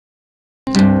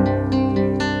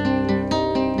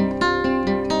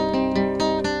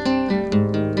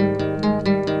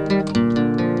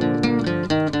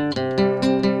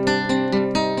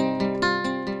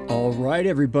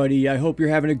everybody? I hope you're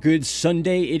having a good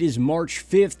Sunday. It is March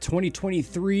 5th,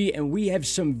 2023, and we have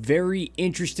some very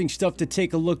interesting stuff to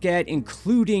take a look at,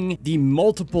 including the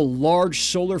multiple large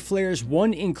solar flares,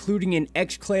 one including an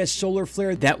X-class solar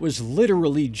flare that was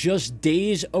literally just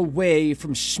days away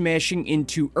from smashing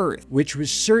into Earth, which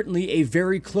was certainly a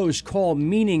very close call,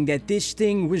 meaning that this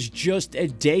thing was just a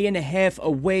day and a half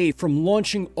away from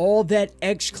launching all that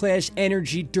X-class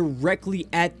energy directly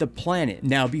at the planet.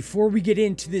 Now, before we get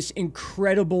into this incredible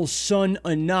sun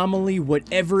anomaly,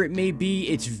 whatever it may be,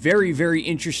 it's very, very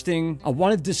interesting. I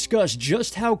want to discuss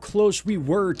just how close we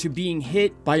were to being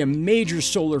hit by a major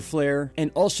solar flare, and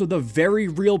also the very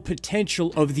real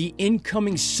potential of the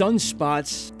incoming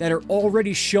sunspots that are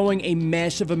already showing a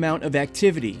massive amount of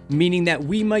activity, meaning that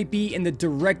we might be in the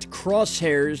direct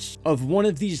crosshairs of one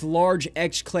of these large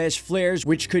X-class flares,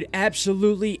 which could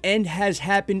absolutely, and has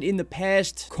happened in the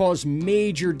past, cause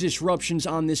major disruptions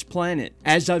on this planet.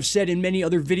 As I've said in many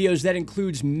other videos, that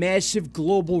includes massive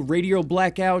global radio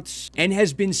blackouts and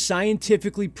has been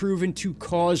scientifically proven to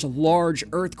cause large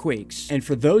earthquakes. And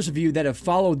for those of you that have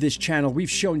followed this channel, we've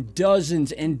shown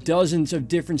dozens and dozens of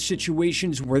different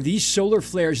situations where these solar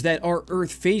flares that are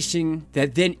Earth facing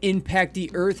that then impact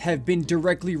the Earth have been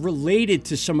directly related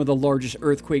to some of the largest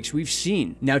earthquakes we've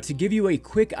seen. Now, to give you a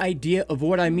quick idea of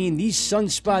what I mean, these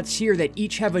sunspots here that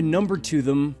each have a number to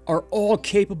them are all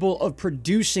capable of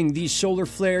producing these solar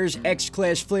flares,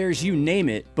 X-class flares, you name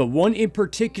it. But one in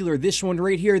particular, this one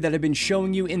right here that I've been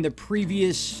showing you in the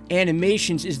previous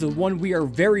animations, is the one we are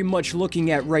very much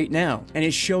looking at right now. And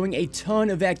it's showing a ton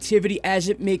of activity as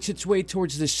it makes its way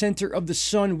towards the center of the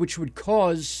sun, which would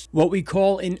cause what we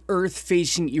call an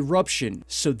Earth-facing eruption.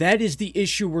 So that is the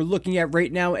issue we're looking at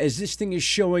right now, as this thing is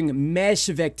showing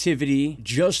massive activity,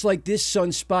 just like this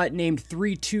sunspot named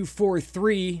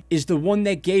 3243 is the one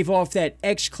that gave off that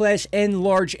X-class and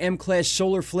large M-class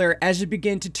solar flare as it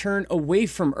began to turn away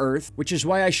from Earth, which is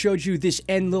why I showed you this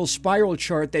Enlil spiral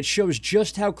chart that shows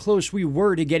just how close we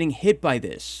were to getting hit by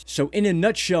this. So in a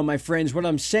nutshell, my friends, what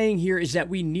I'm saying here is that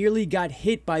we nearly got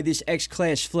hit by this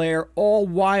X-class flare, all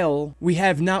while we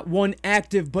have not one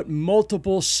active but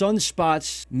multiple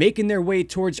sunspots making their way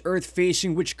towards Earth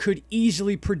facing, which could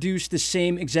easily produce the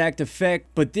same exact effect,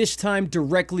 but this time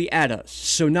directly at us.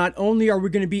 So not only are we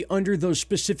going to be under those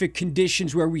specific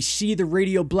conditions where we see the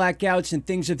radio blackouts and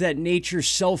things of that nature,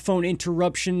 cell phone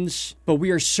interruptions, but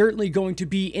we are certainly going to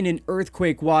be in an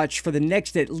earthquake watch for the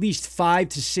next at least 5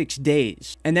 to 6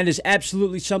 days. And that is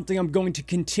absolutely something I'm going to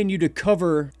continue to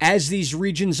cover as these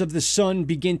regions of the sun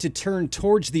begin to turn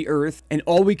towards the Earth, and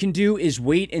all we can do is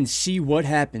wait and see what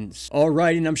happens.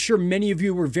 Alright, and I'm sure many of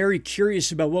you were very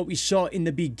curious about what we saw in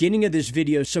the beginning of this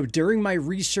video, so during my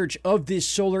research of this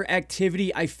solar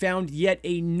activity, I found yet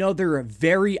another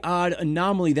very odd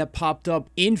anomaly that popped up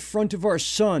in front of our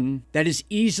sun that is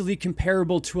easily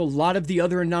comparable to a lot of the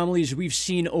other anomalies we've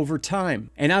seen over time.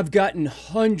 And I've gotten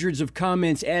hundreds of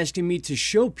comments asking me to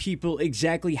show people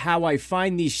exactly how I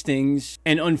find these things,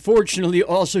 and unfortunately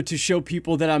also to show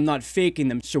people that I'm not faking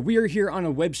them. So we are here on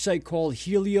a website called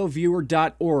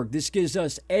helioviewer.org. This gives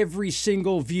us every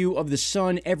single view of the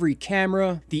sun, every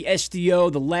camera, the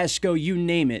SDO, the LASCO, you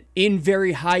name it, in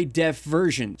very high def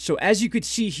version. So as you could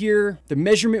see here, the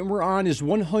measurement we're on is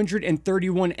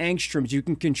 131 angstroms. You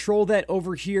can control that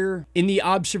over here in the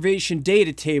observation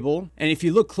data table, and if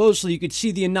you look closely you could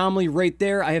see the anomaly right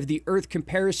there. I have the Earth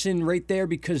comparison right there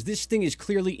because this thing is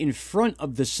clearly in front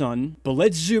of the sun. But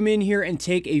let's zoom in here and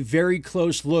take a very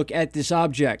close look at this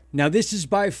object. Now, this is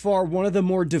by far one of the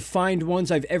more defined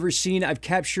ones I've ever seen. I've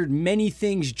captured many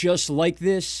things just like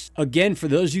this. Again, for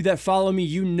those of you that follow me,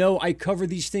 you know I cover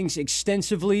these things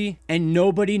extensively, and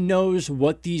nobody knows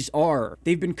what these are.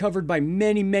 They've been covered by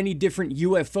many different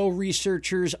UFO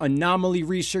researchers, anomaly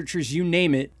researchers, you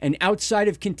name it. And outside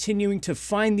of continuing to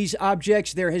find these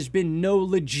objects, there has been no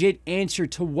legit answer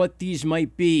to what these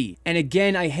might be. And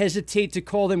again, I hesitate to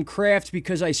call them craft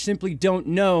because I simply don't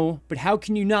know, but how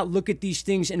can you not look at these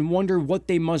things and wonder what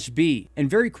they must be? And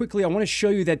very quickly, I want to show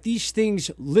you that these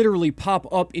things literally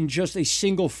pop up in just a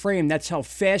single frame. That's how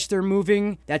fast they're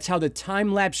moving. That's how the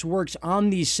time lapse works on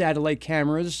these satellite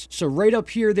cameras. So right up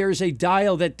here, there's a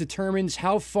dial that determines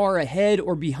how far ahead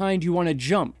or behind you want to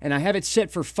jump. And I have it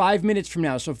set for 5 minutes from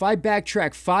now. So if I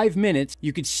backtrack 5 minutes,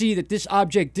 you could see that this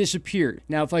object disappeared.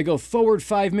 Now, if I go forward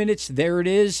 5 minutes, there it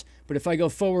is. But if I go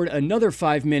forward another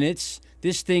 5 minutes,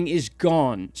 this thing is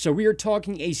gone. So we are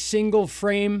talking a single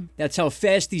frame. That's how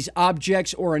fast these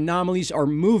objects or anomalies are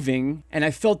moving. And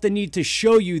I felt the need to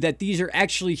show you that these are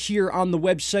actually here on the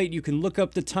website. You can look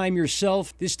up the time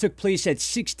yourself. This took place at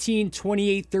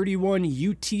 16:28:31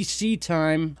 UTC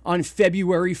time on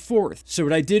February 4th. So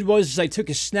what I did was I took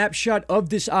a snapshot of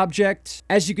this object.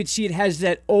 As you can see, it has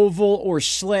that oval or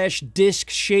slash disc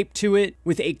shape to it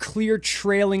with a clear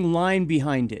trailing line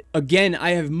behind it. Again,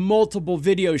 I have multiple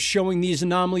videos showing these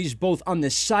anomalies both on the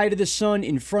side of the sun,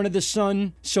 in front of the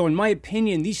sun. So in my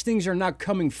opinion, these things are not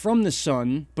coming from the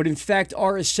sun, but in fact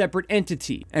are a separate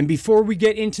entity. And before we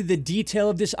get into the detail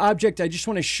of this object, I just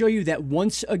want to show you that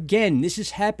once again, this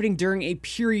is happening during a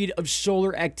period of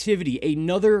solar activity.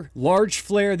 Another large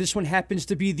flare. This one happens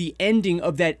to be the ending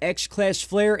of that X-class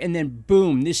flare, and then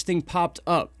boom, this thing popped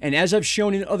up. And as I've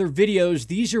shown in other videos,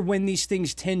 these are when these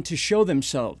things tend to show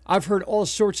themselves. I've heard all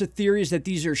sorts of theories that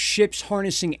these are ships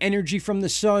harnessing energy from the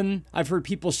sun. I've heard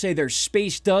people say they're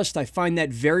space dust. I find that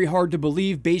very hard to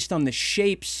believe based on the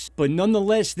shapes, but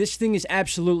nonetheless, this thing is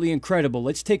absolutely incredible.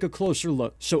 Let's take a closer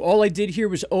look. So all I did here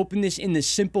was open this in the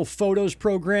Simple Photos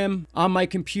program on my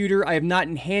computer. I have not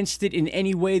enhanced it in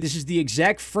any way. This is the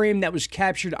exact frame that was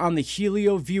captured on the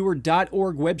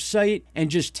helioviewer.org website, and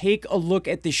just take a look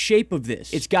at the shape of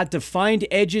this. It's got defined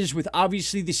edges with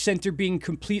obviously the center being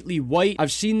completely white.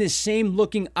 I've seen this same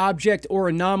looking object or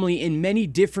anomaly in many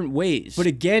different ways. But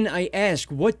again, I ask,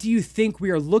 what do you think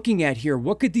we are looking at here?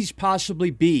 What could these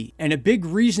possibly be? And a big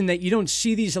reason that you don't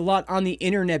see these a lot on the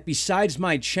internet besides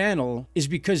my channel is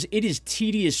because it is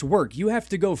tedious work. You have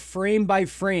to go frame by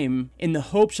frame in the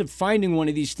hopes of finding one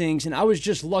of these things, and I was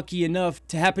just lucky enough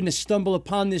to happen to stumble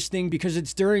upon this thing because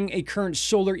it's during a current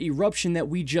solar eruption that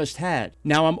we just had.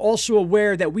 Now, I'm also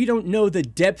aware that we don't know the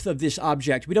depth of this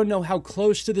object. We don't know how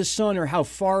close to the sun or how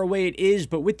far away it is,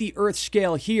 but with the Earth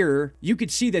scale here, you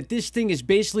could see that this thing is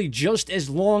basically just as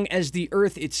long as the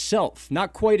Earth itself.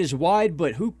 Not quite as wide,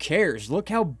 but who cares? Look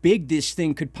how big this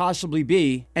thing could possibly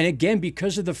be. And again,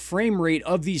 because of the frame rate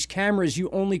of these cameras, you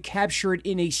only capture it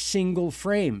in a single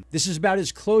frame. This is about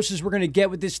as close as we're going to get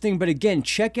with this thing, but again,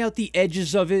 check out the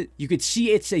edges of it. You could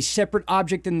see it's a separate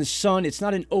object in the sun. It's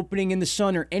not an opening in the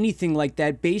sun or anything like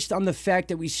that, based on the fact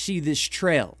that we see this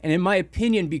trail. And in my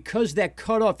opinion, because that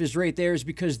cutoff is right there, is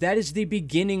because that is the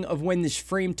beginning of when this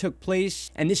frame took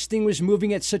place, and this thing was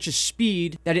moving at such a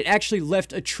speed that it actually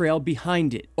left a trail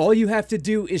behind it. All you have to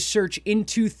do is search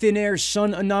into thin air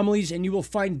sun anomalies, and you will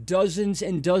find dozens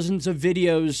and dozens of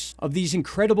videos of these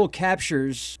incredible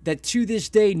captures that to this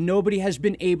day nobody has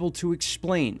been able to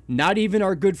explain. Not even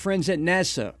our good friends at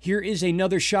NASA. Here is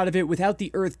another shot of it without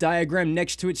the Earth diagram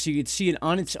next to it, so you can see it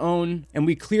on its own, and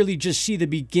we clearly just see the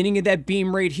beginning of that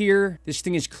beam right here. This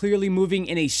thing is clearly moving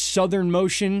in a southern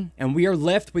motion, and we are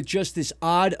left with just this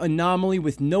odd anomaly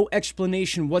with no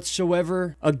explanation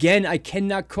whatsoever. Again, I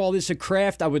cannot call this a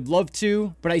craft. I would love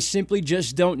to, but I simply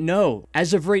just don't know.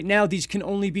 As of right now, these can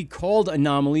only be called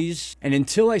anomalies, and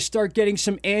until I start getting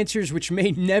some answers, which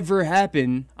may never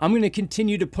happen, I'm going to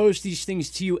continue to post these things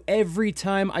to you every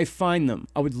time I find them.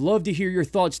 I would love to hear your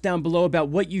thoughts down below about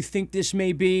what you think this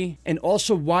may be, and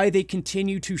also why they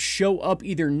continue to show up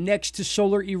either next to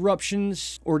solar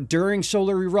eruptions or during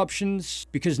solar eruptions,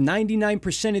 because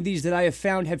 99% of these that I have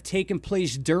found have taken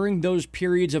place during those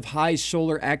periods of high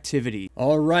solar activity.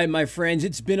 Alright, my friends,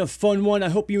 it's been a fun one. I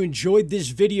hope you enjoyed this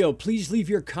video. Please leave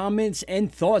your comments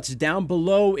and thoughts down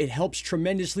below. It helps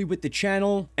tremendously with the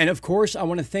channel. And of course, I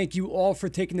want to thank you all for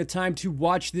taking the time to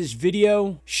watch this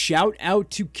video. Shout out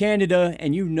to Canada,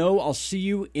 and you know I'll see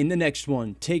you in the next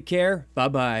one. Take care.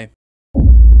 Bye-bye.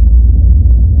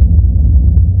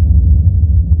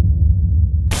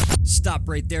 Stop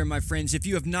right there, my friends. If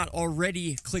you have not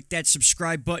already, click that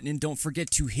subscribe button, and don't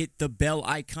forget to hit the bell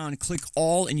icon. Click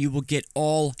all, and you will get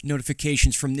all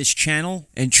notifications from this channel.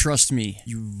 And trust me,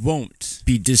 you won't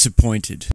be disappointed.